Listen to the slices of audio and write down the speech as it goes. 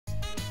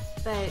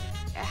But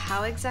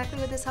how exactly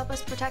would this help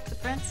us protect the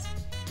prince?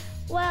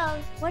 Well,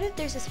 what if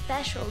there's a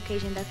special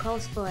occasion that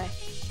calls for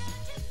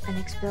an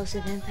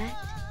explosive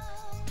impact?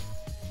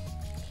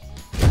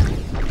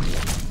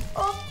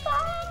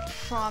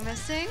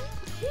 Promising.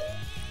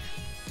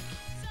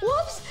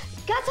 Whoops!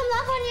 Got some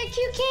love on your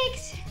cute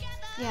cakes.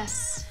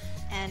 Yes,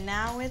 and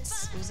now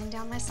it's oozing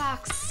down my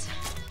socks.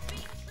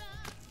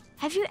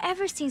 Have you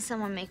ever seen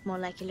someone make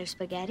molecular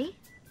spaghetti?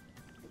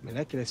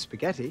 Molecular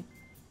spaghetti?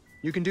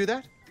 You can do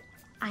that?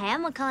 I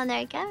am a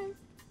culinary Kevin.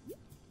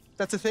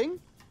 That's a thing?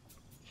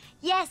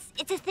 Yes,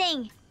 it's a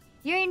thing.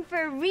 You're in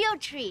for a real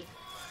treat.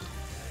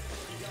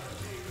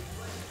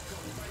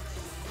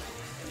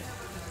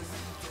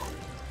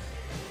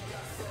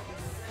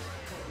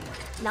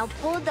 Now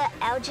pull the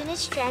alginate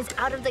strands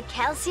out of the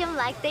calcium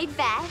like they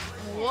bath.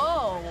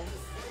 Whoa,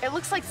 it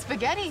looks like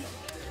spaghetti.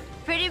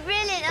 Pretty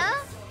brilliant,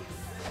 huh?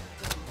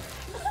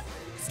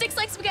 Sticks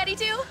like spaghetti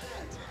too?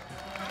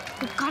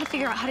 We've got to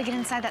figure out how to get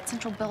inside that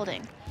central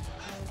building.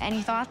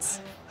 Any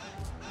thoughts?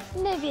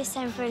 Maybe it's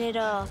time for a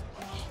little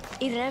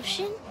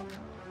eruption.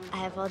 I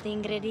have all the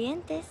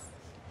ingredientes.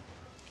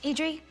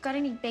 Adri, got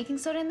any baking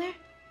soda in there?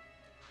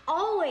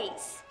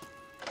 Always.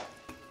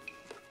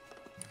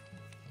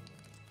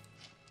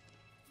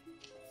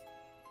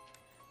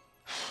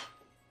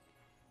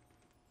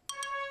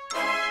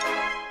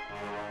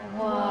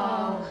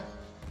 Whoa.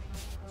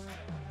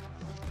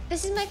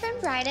 This is my friend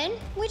Bryden.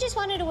 We just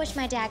wanted to wish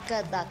my dad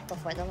good luck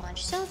before the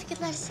launch. So if you could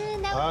let us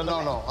in, that would be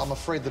great. No. I'm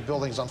afraid the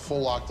building's on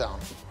full lockdown.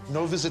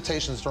 No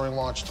visitations during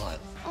launch time.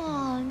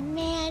 Oh,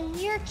 man,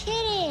 you're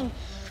kidding.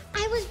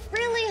 I was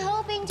really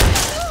hoping to...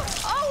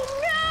 Oh,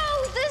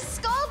 no! The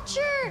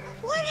sculpture!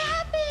 What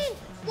happened?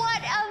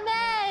 What a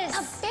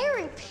mess! A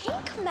berry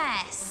pink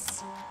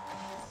mess.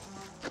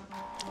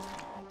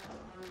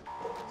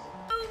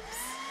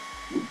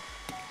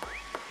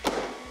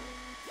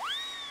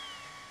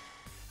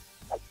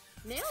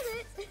 Nailed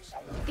it.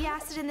 The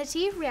acid in the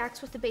tea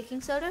reacts with the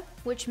baking soda,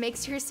 which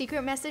makes your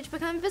secret message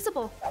become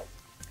visible.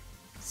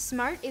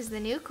 Smart is the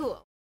new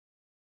cool.